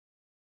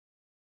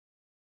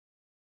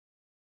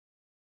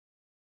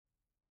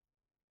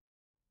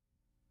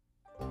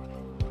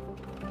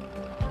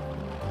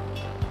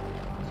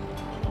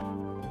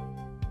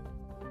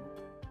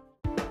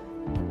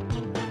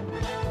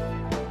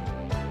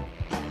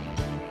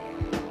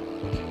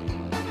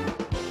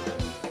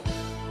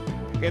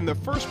In the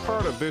first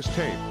part of this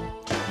tape,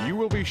 you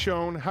will be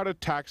shown how to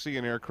taxi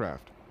an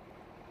aircraft.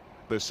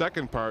 The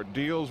second part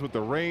deals with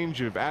the range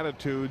of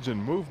attitudes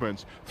and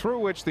movements through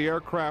which the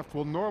aircraft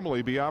will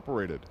normally be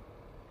operated.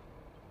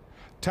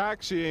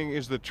 Taxiing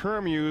is the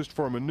term used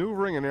for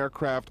maneuvering an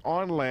aircraft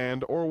on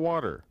land or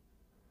water.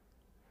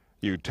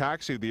 You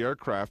taxi the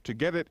aircraft to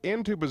get it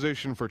into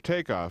position for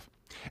takeoff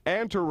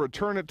and to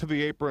return it to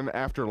the apron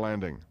after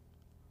landing.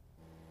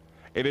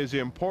 It is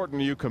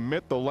important you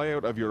commit the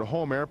layout of your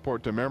home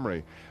airport to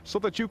memory so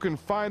that you can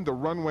find the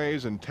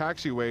runways and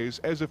taxiways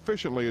as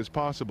efficiently as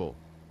possible.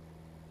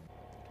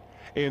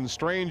 In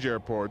strange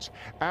airports,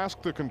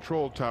 ask the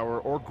control tower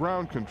or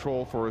ground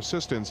control for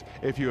assistance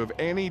if you have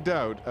any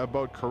doubt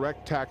about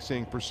correct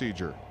taxiing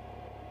procedure.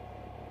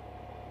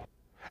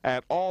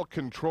 At all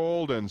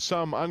controlled and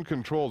some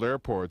uncontrolled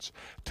airports,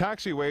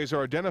 taxiways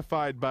are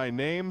identified by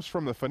names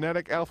from the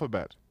phonetic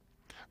alphabet.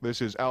 This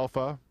is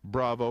Alpha,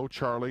 Bravo,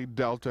 Charlie,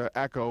 Delta,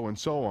 Echo, and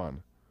so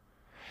on.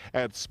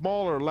 At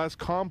smaller, less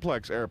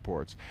complex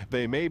airports,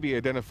 they may be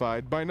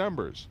identified by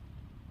numbers.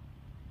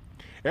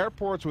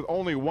 Airports with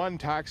only one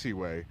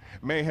taxiway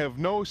may have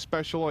no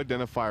special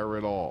identifier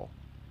at all.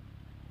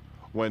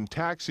 When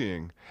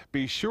taxiing,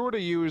 be sure to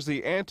use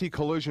the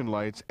anti-collision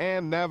lights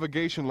and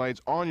navigation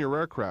lights on your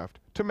aircraft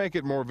to make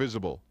it more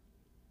visible.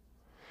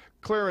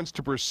 Clearance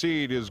to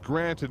proceed is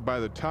granted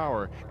by the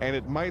tower, and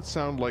it might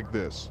sound like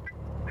this.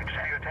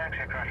 Extend your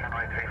taxi across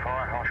runway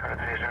 34, hold short of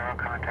 30,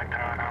 contact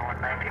tower now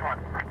 191.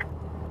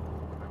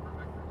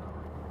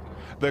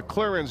 The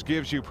clearance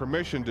gives you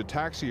permission to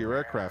taxi your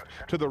aircraft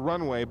to the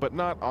runway but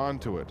not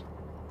onto it.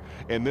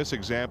 In this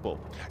example,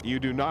 you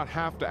do not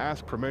have to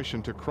ask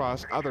permission to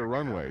cross other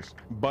runways,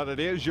 but it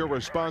is your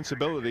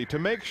responsibility to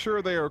make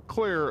sure they are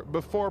clear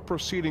before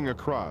proceeding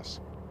across.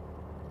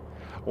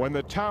 When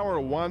the tower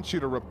wants you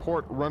to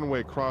report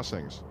runway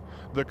crossings,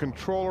 the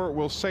controller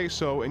will say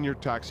so in your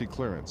taxi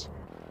clearance.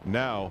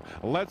 Now,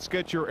 let's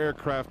get your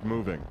aircraft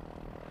moving.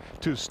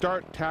 To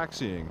start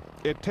taxiing,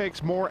 it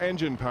takes more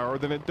engine power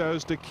than it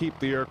does to keep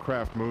the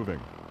aircraft moving.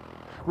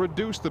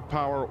 Reduce the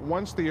power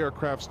once the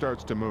aircraft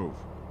starts to move.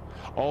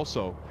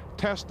 Also,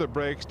 test the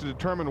brakes to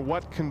determine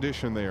what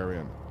condition they are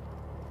in.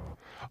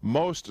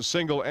 Most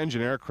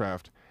single-engine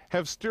aircraft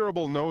have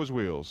steerable nose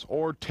wheels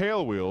or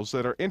tail wheels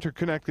that are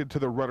interconnected to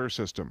the rudder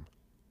system.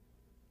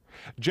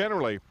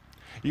 Generally,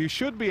 you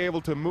should be able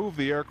to move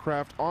the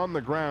aircraft on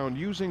the ground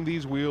using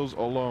these wheels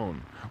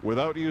alone,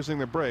 without using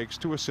the brakes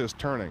to assist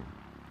turning.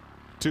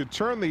 To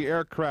turn the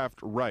aircraft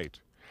right,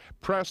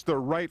 press the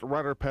right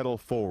rudder pedal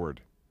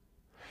forward.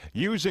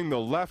 Using the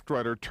left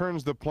rudder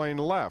turns the plane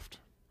left.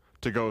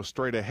 To go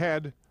straight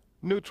ahead,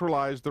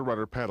 neutralize the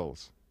rudder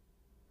pedals.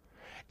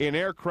 In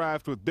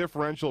aircraft with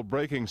differential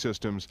braking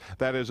systems,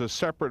 that is a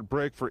separate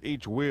brake for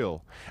each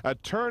wheel, a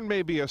turn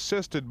may be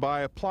assisted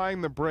by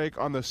applying the brake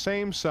on the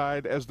same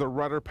side as the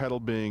rudder pedal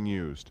being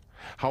used.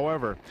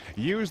 However,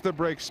 use the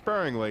brake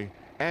sparingly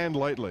and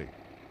lightly.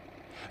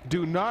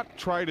 Do not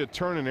try to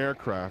turn an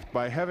aircraft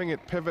by having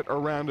it pivot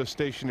around a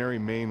stationary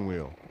main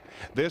wheel.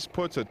 This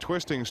puts a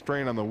twisting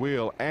strain on the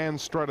wheel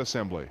and strut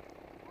assembly.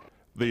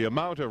 The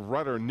amount of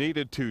rudder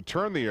needed to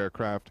turn the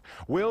aircraft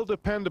will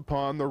depend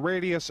upon the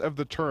radius of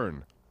the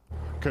turn,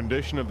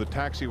 condition of the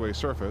taxiway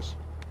surface,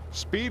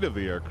 speed of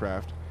the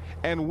aircraft,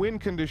 and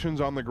wind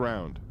conditions on the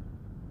ground.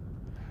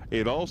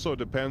 It also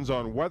depends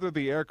on whether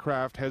the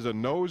aircraft has a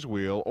nose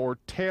wheel or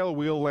tail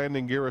wheel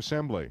landing gear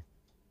assembly.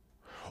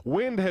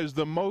 Wind has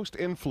the most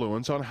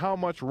influence on how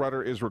much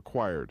rudder is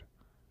required.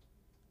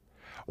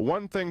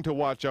 One thing to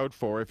watch out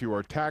for if you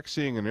are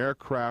taxiing an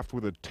aircraft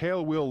with a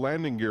tail wheel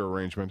landing gear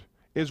arrangement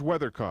is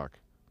weathercock.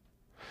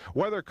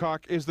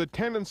 Weathercock is the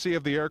tendency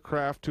of the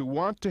aircraft to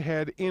want to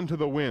head into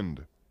the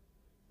wind.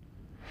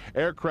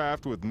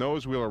 Aircraft with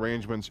nose wheel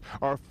arrangements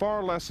are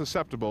far less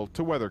susceptible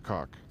to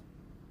weathercock.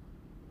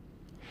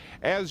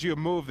 As you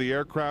move the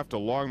aircraft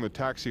along the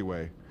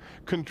taxiway,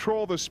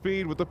 control the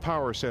speed with the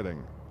power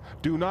setting.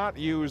 Do not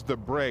use the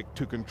brake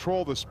to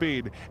control the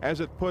speed,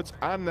 as it puts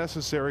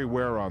unnecessary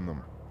wear on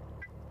them.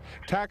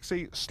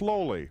 Taxi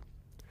slowly.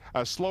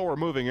 A slower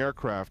moving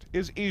aircraft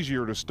is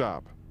easier to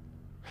stop.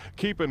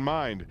 Keep in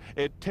mind,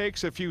 it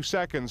takes a few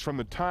seconds from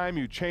the time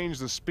you change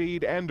the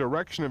speed and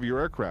direction of your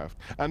aircraft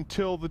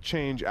until the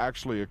change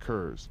actually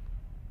occurs.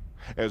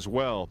 As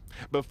well,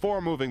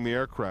 before moving the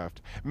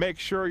aircraft, make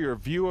sure your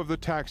view of the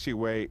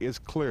taxiway is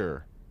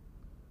clear.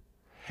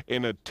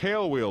 In a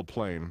tailwheel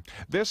plane,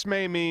 this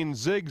may mean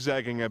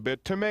zigzagging a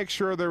bit to make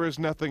sure there is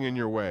nothing in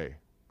your way.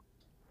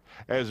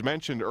 As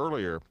mentioned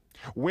earlier,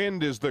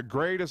 wind is the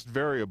greatest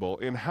variable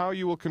in how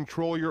you will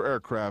control your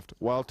aircraft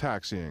while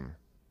taxiing.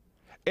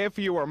 If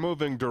you are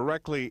moving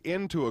directly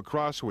into a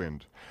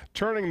crosswind,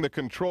 turning the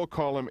control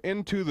column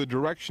into the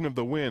direction of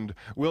the wind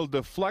will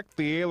deflect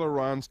the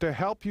ailerons to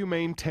help you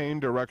maintain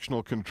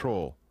directional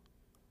control.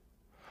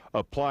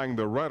 Applying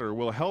the rudder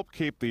will help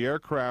keep the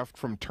aircraft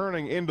from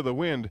turning into the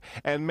wind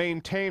and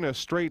maintain a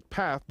straight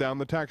path down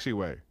the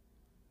taxiway.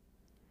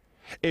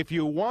 If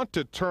you want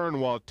to turn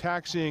while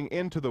taxiing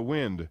into the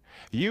wind,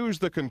 use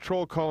the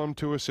control column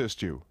to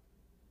assist you.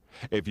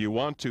 If you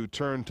want to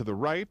turn to the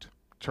right,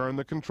 turn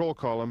the control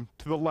column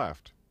to the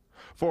left.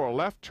 For a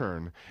left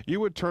turn, you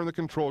would turn the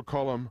control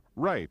column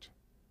right.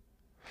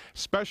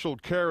 Special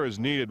care is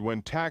needed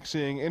when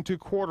taxiing into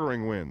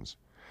quartering winds.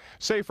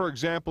 Say, for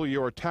example,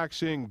 you are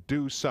taxiing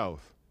due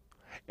south.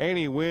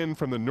 Any wind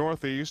from the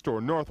northeast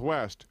or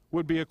northwest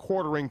would be a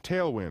quartering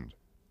tailwind.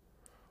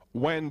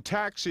 When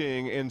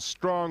taxiing in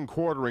strong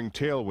quartering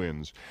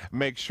tailwinds,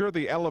 make sure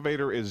the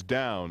elevator is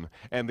down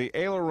and the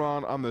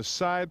aileron on the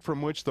side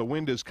from which the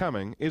wind is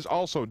coming is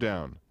also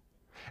down.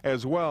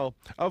 As well,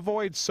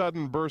 avoid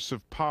sudden bursts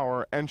of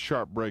power and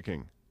sharp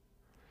braking.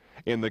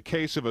 In the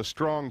case of a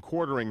strong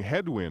quartering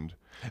headwind,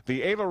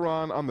 the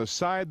aileron on the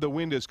side the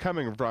wind is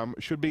coming from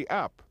should be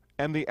up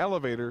and the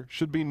elevator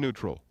should be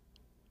neutral.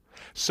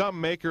 Some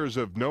makers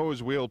of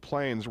nose wheel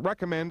planes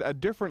recommend a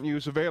different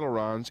use of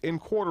ailerons in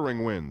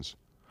quartering winds.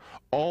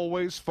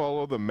 Always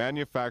follow the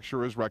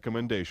manufacturer's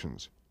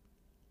recommendations.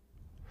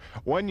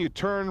 When you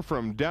turn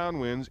from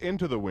downwinds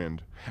into the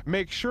wind,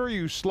 make sure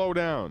you slow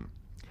down.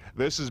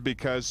 This is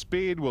because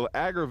speed will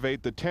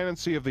aggravate the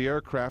tendency of the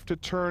aircraft to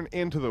turn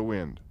into the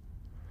wind.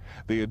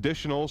 The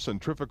additional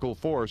centrifugal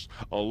force,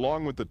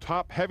 along with the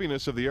top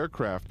heaviness of the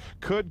aircraft,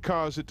 could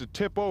cause it to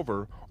tip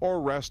over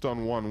or rest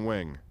on one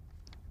wing.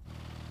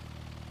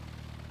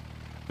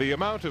 The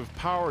amount of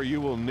power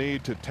you will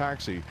need to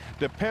taxi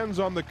depends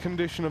on the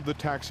condition of the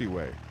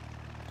taxiway.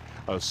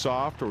 A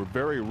soft or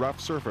very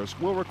rough surface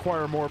will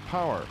require more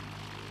power.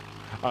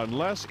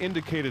 Unless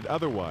indicated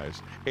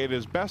otherwise, it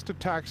is best to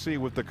taxi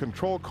with the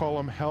control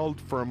column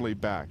held firmly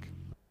back.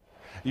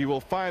 You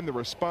will find the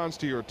response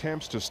to your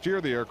attempts to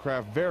steer the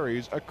aircraft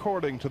varies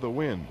according to the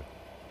wind.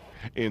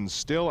 In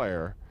still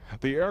air,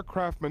 the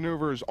aircraft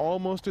maneuvers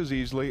almost as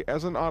easily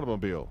as an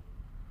automobile.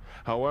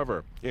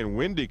 However, in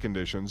windy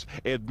conditions,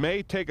 it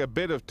may take a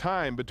bit of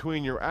time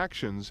between your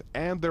actions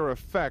and their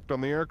effect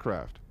on the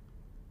aircraft.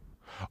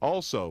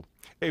 Also,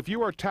 if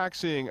you are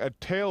taxiing a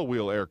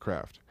tailwheel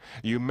aircraft,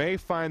 you may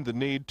find the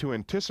need to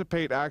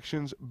anticipate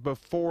actions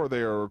before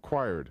they are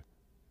required.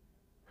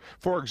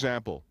 For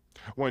example,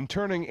 when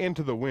turning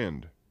into the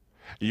wind,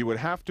 you would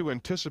have to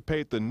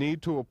anticipate the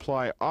need to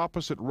apply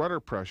opposite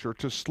rudder pressure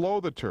to slow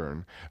the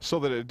turn so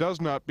that it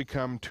does not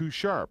become too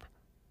sharp.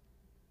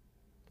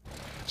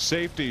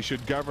 Safety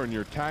should govern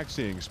your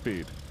taxiing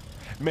speed.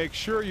 Make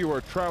sure you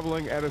are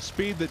traveling at a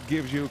speed that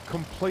gives you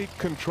complete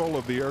control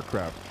of the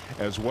aircraft,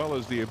 as well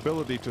as the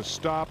ability to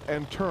stop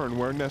and turn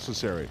where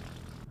necessary.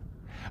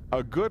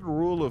 A good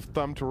rule of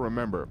thumb to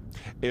remember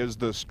is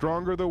the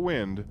stronger the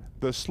wind,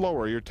 the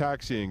slower your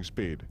taxiing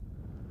speed.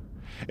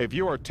 If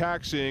you are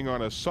taxiing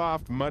on a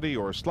soft, muddy,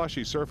 or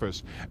slushy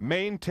surface,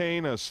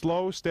 maintain a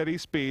slow, steady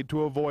speed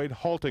to avoid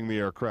halting the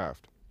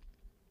aircraft.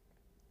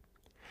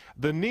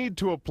 The need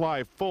to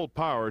apply full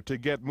power to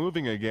get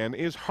moving again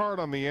is hard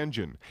on the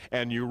engine,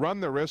 and you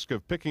run the risk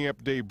of picking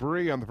up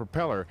debris on the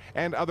propeller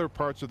and other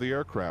parts of the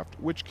aircraft,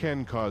 which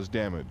can cause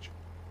damage.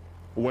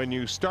 When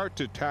you start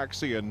to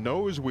taxi a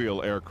nose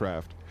wheel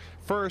aircraft,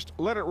 first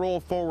let it roll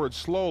forward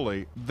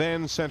slowly,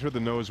 then center the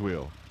nose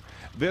wheel.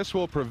 This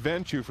will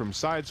prevent you from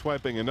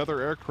sideswiping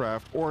another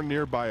aircraft or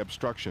nearby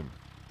obstruction.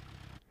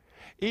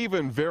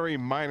 Even very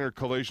minor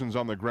collisions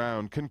on the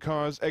ground can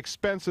cause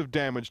expensive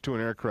damage to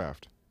an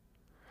aircraft.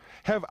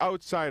 Have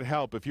outside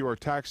help if you are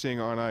taxiing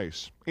on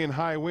ice, in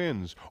high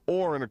winds,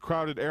 or in a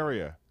crowded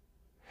area.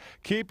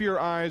 Keep your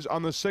eyes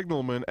on the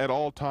signalman at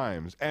all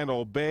times and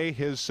obey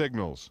his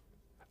signals.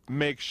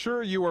 Make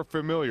sure you are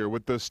familiar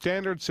with the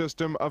standard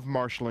system of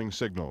marshalling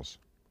signals.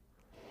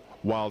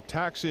 While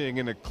taxiing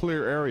in a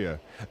clear area,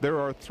 there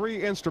are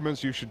 3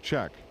 instruments you should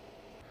check: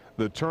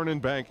 the turn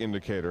and bank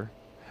indicator,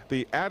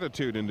 the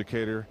attitude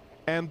indicator,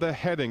 and the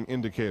heading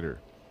indicator.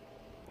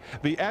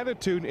 The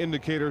attitude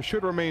indicator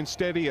should remain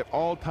steady at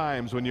all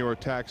times when you are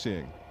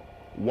taxiing.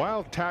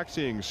 While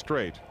taxiing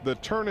straight, the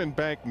turn and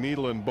bank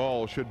needle and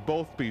ball should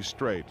both be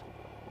straight.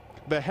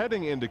 The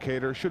heading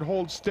indicator should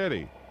hold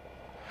steady.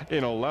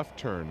 In a left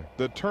turn,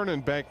 the turn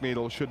and bank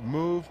needle should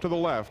move to the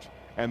left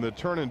and the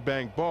turn and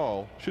bank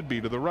ball should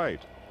be to the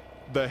right.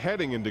 The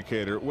heading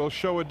indicator will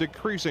show a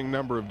decreasing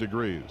number of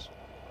degrees.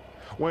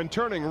 When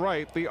turning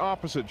right, the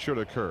opposite should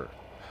occur.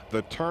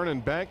 The turn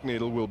and bank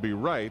needle will be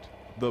right,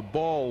 the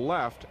ball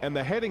left, and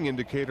the heading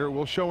indicator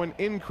will show an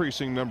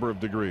increasing number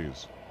of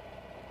degrees.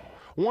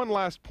 One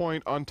last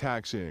point on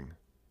taxiing.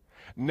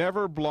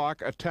 Never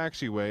block a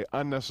taxiway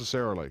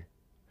unnecessarily.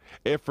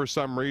 If for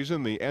some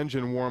reason the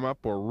engine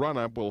warm-up or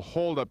run-up will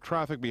hold up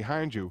traffic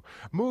behind you,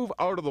 move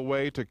out of the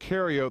way to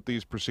carry out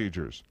these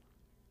procedures.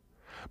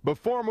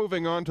 Before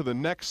moving on to the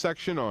next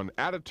section on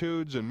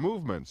attitudes and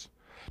movements,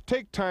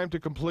 take time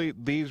to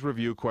complete these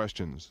review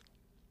questions.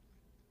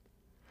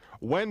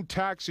 When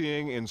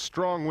taxiing in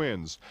strong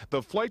winds,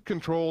 the flight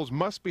controls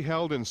must be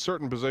held in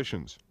certain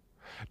positions.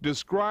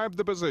 Describe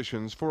the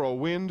positions for a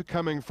wind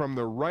coming from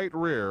the right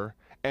rear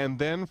and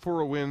then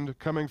for a wind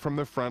coming from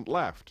the front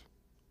left.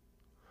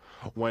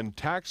 When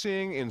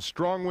taxiing in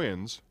strong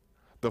winds,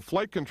 the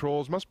flight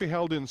controls must be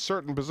held in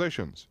certain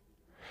positions.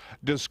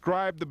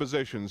 Describe the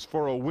positions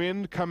for a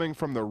wind coming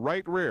from the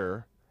right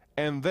rear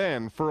and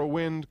then for a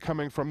wind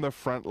coming from the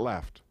front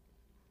left.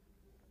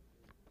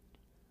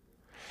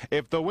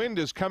 If the wind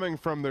is coming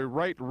from the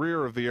right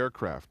rear of the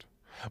aircraft,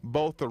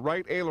 both the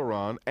right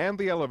aileron and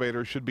the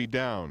elevator should be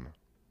down.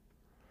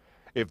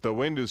 If the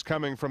wind is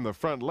coming from the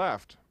front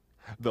left,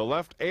 the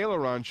left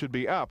aileron should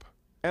be up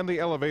and the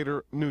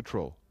elevator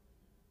neutral.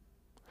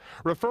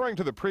 Referring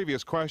to the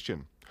previous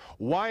question,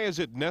 why is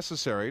it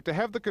necessary to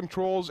have the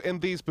controls in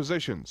these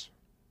positions?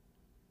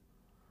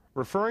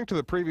 Referring to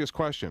the previous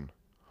question,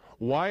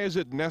 why is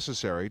it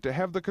necessary to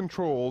have the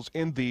controls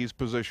in these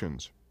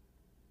positions?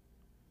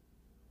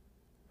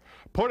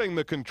 Putting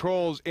the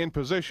controls in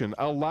position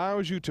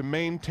allows you to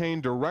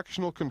maintain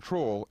directional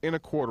control in a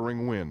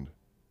quartering wind.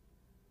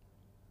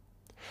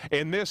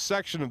 In this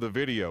section of the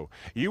video,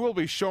 you will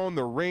be shown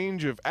the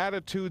range of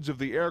attitudes of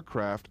the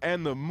aircraft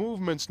and the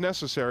movements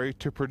necessary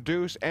to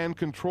produce and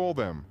control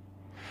them.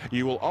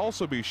 You will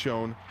also be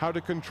shown how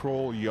to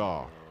control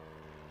yaw.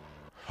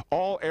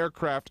 All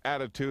aircraft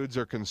attitudes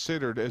are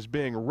considered as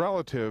being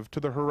relative to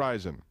the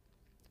horizon.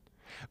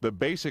 The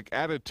basic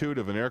attitude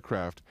of an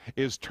aircraft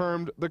is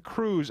termed the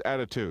cruise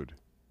attitude.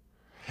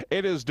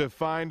 It is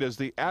defined as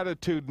the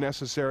attitude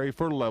necessary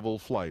for level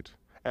flight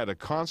at a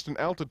constant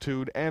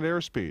altitude and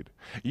airspeed,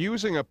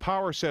 using a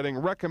power setting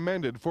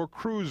recommended for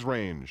cruise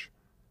range.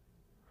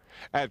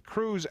 At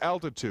cruise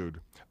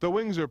altitude, the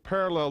wings are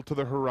parallel to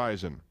the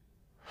horizon.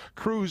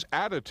 Cruise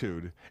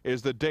attitude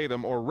is the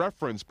datum or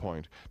reference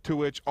point to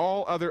which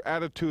all other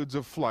attitudes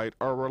of flight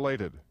are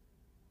related.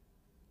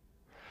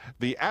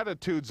 The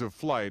attitudes of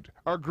flight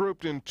are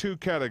grouped in two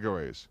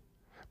categories: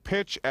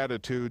 pitch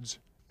attitudes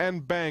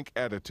and bank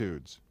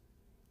attitudes.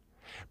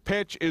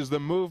 Pitch is the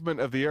movement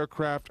of the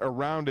aircraft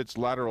around its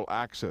lateral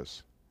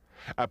axis.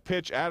 A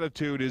pitch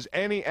attitude is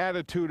any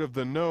attitude of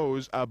the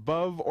nose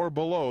above or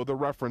below the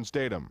reference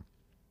datum.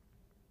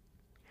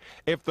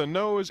 If the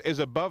nose is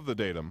above the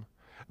datum,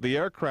 the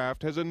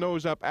aircraft has a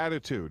nose-up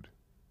attitude.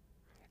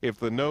 If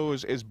the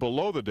nose is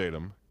below the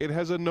datum, it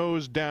has a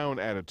nose-down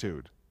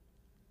attitude.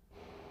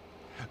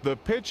 The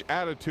pitch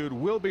attitude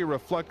will be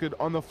reflected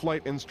on the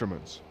flight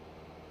instruments.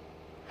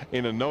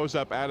 In a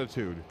nose-up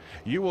attitude,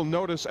 you will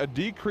notice a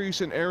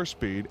decrease in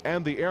airspeed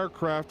and the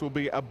aircraft will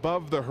be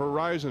above the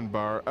horizon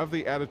bar of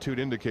the attitude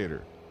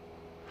indicator.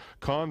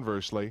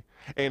 Conversely,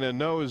 in a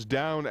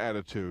nose-down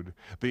attitude,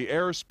 the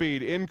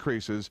airspeed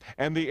increases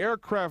and the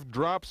aircraft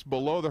drops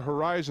below the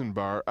horizon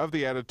bar of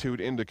the attitude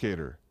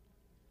indicator.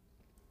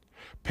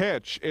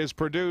 Pitch is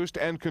produced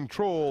and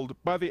controlled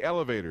by the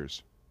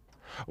elevators.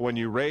 When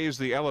you raise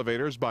the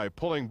elevators by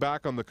pulling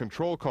back on the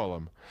control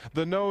column,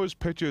 the nose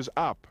pitches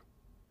up.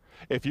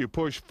 If you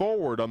push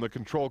forward on the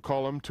control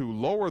column to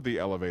lower the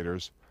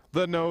elevators,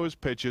 the nose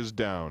pitches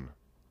down.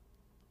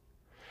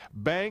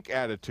 Bank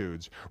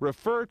attitudes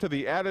refer to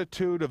the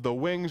attitude of the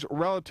wings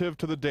relative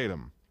to the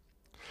datum.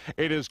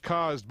 It is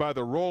caused by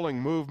the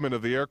rolling movement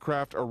of the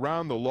aircraft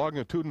around the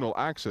longitudinal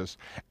axis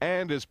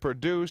and is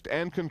produced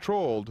and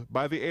controlled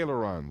by the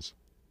ailerons.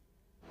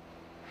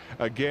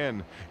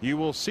 Again, you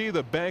will see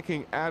the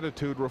banking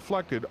attitude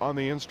reflected on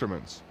the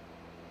instruments.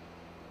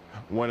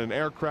 When an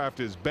aircraft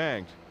is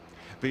banked,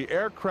 the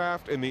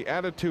aircraft in the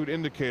attitude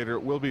indicator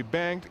will be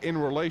banked in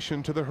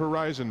relation to the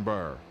horizon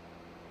bar.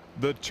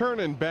 The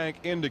turn and bank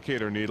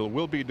indicator needle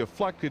will be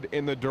deflected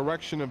in the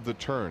direction of the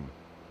turn.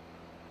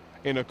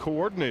 In a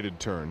coordinated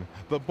turn,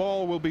 the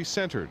ball will be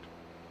centered.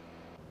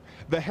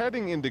 The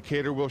heading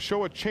indicator will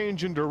show a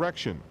change in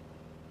direction.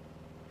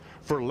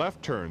 For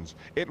left turns,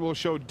 it will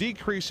show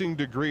decreasing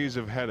degrees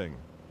of heading.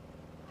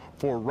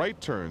 For right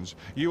turns,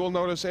 you will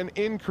notice an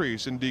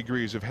increase in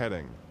degrees of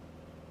heading.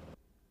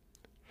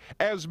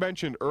 As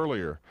mentioned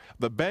earlier,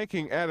 the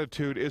banking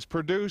attitude is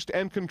produced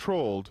and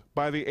controlled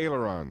by the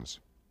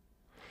ailerons.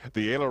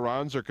 The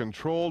ailerons are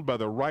controlled by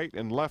the right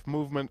and left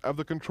movement of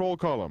the control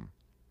column.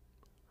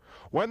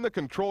 When the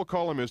control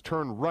column is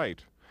turned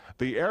right,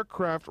 the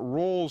aircraft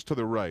rolls to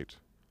the right.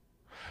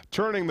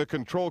 Turning the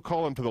control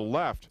column to the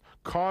left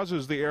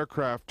causes the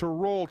aircraft to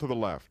roll to the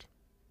left.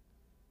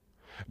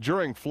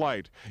 During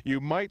flight, you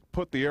might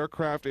put the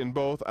aircraft in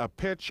both a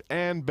pitch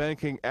and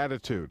banking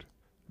attitude.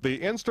 The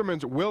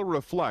instruments will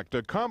reflect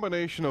a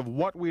combination of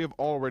what we have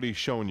already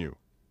shown you.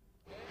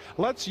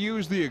 Let's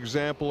use the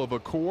example of a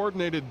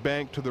coordinated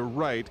bank to the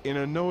right in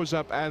a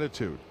nose-up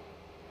attitude.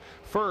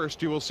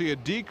 First, you will see a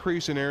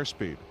decrease in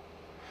airspeed.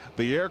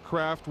 The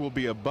aircraft will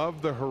be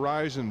above the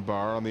horizon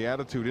bar on the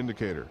attitude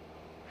indicator.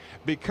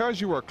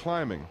 Because you are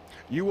climbing,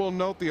 you will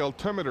note the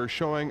altimeter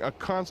showing a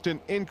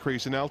constant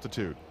increase in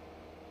altitude.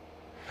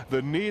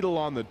 The needle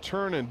on the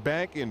turn and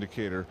bank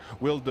indicator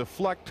will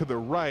deflect to the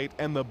right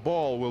and the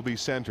ball will be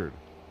centered.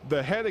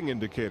 The heading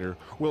indicator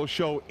will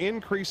show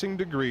increasing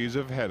degrees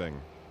of heading.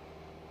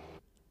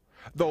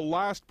 The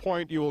last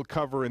point you will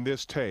cover in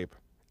this tape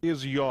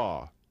is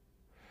yaw.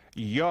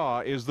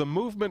 Yaw is the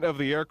movement of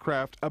the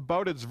aircraft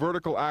about its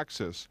vertical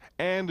axis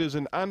and is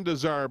an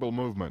undesirable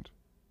movement.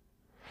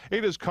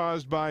 It is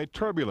caused by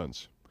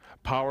turbulence,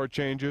 power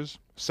changes,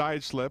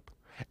 side slip,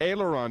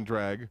 aileron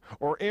drag,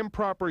 or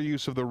improper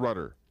use of the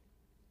rudder.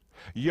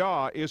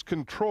 Yaw is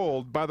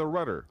controlled by the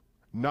rudder,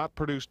 not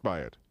produced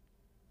by it.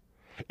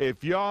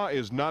 If yaw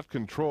is not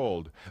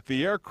controlled,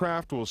 the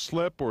aircraft will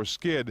slip or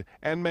skid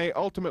and may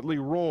ultimately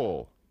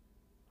roll.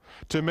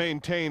 To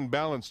maintain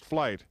balanced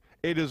flight,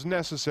 it is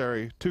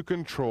necessary to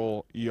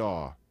control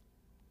yaw.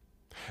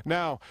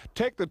 Now,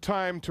 take the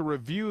time to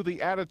review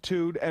the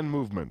attitude and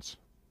movements.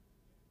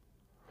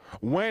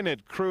 When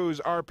at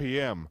cruise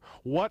RPM,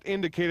 what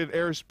indicated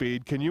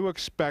airspeed can you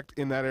expect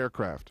in that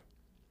aircraft?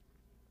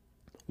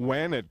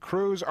 When at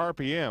cruise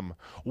RPM,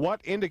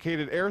 what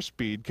indicated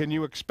airspeed can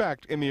you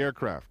expect in the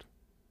aircraft?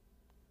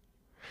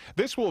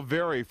 This will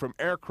vary from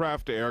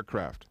aircraft to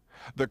aircraft.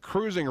 The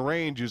cruising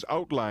range is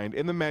outlined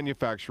in the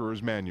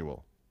manufacturer's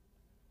manual.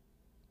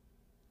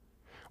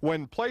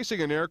 When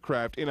placing an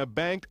aircraft in a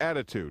banked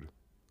attitude,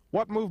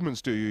 what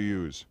movements do you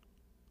use?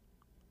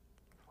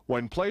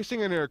 When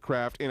placing an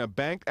aircraft in a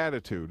banked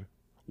attitude,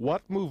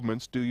 what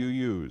movements do you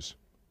use?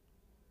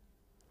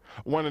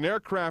 When an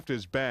aircraft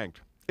is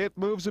banked, it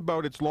moves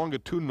about its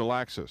longitudinal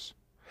axis.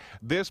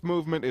 This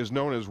movement is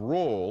known as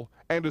roll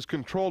and is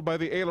controlled by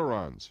the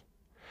ailerons.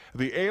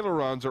 The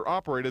ailerons are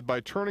operated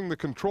by turning the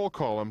control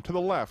column to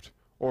the left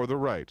or the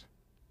right.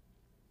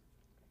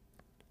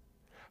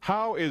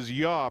 How is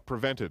yaw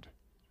prevented?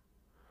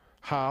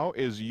 How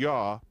is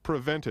yaw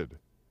prevented?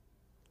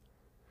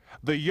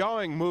 The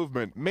yawing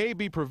movement may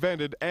be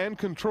prevented and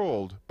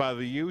controlled by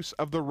the use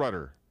of the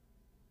rudder.